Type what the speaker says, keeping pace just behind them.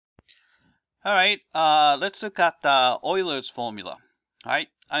All right, let's look at Euler's formula. All right,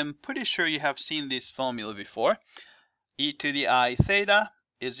 I'm pretty sure you have seen this formula before. E to the I theta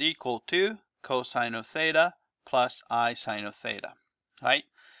is equal to cosine of theta plus I sine of theta. All right,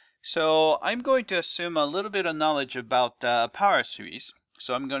 so I'm going to assume a little bit of knowledge about power series.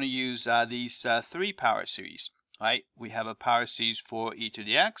 So I'm going to use these three power series. All right, we have a power series for e to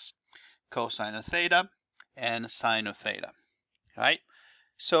the x, cosine of theta, and sine of theta. All right.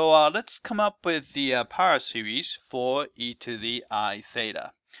 So let's come up with the power series for e to the I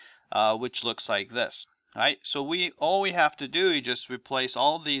theta, which looks like this. Right? So all we have to do is just replace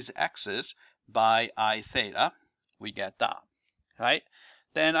all these x's by I theta. We get that. Right?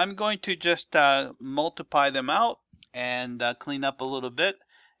 Then I'm going to just multiply them out and clean up a little bit,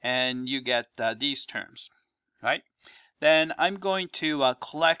 and you get these terms. Right? Then I'm going to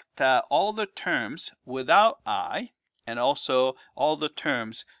collect all the terms without I, and also all the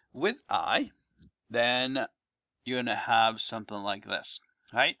terms with I, then you're going to have something like this,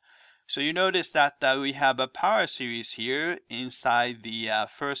 right? So you notice that we have a power series here inside the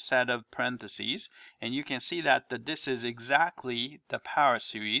first set of parentheses, and you can see that this is exactly the power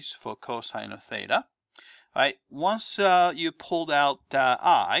series for cosine of theta, right? Once you pulled out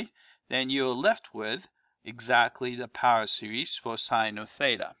I, then you're left with exactly the power series for sine of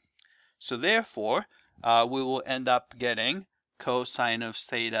theta. So therefore, we will end up getting cosine of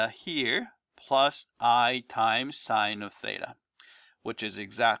theta here plus I times sine of theta, which is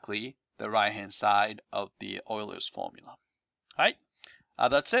exactly the right-hand side of the Euler's formula. All right,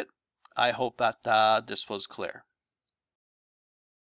 that's it. I hope that this was clear.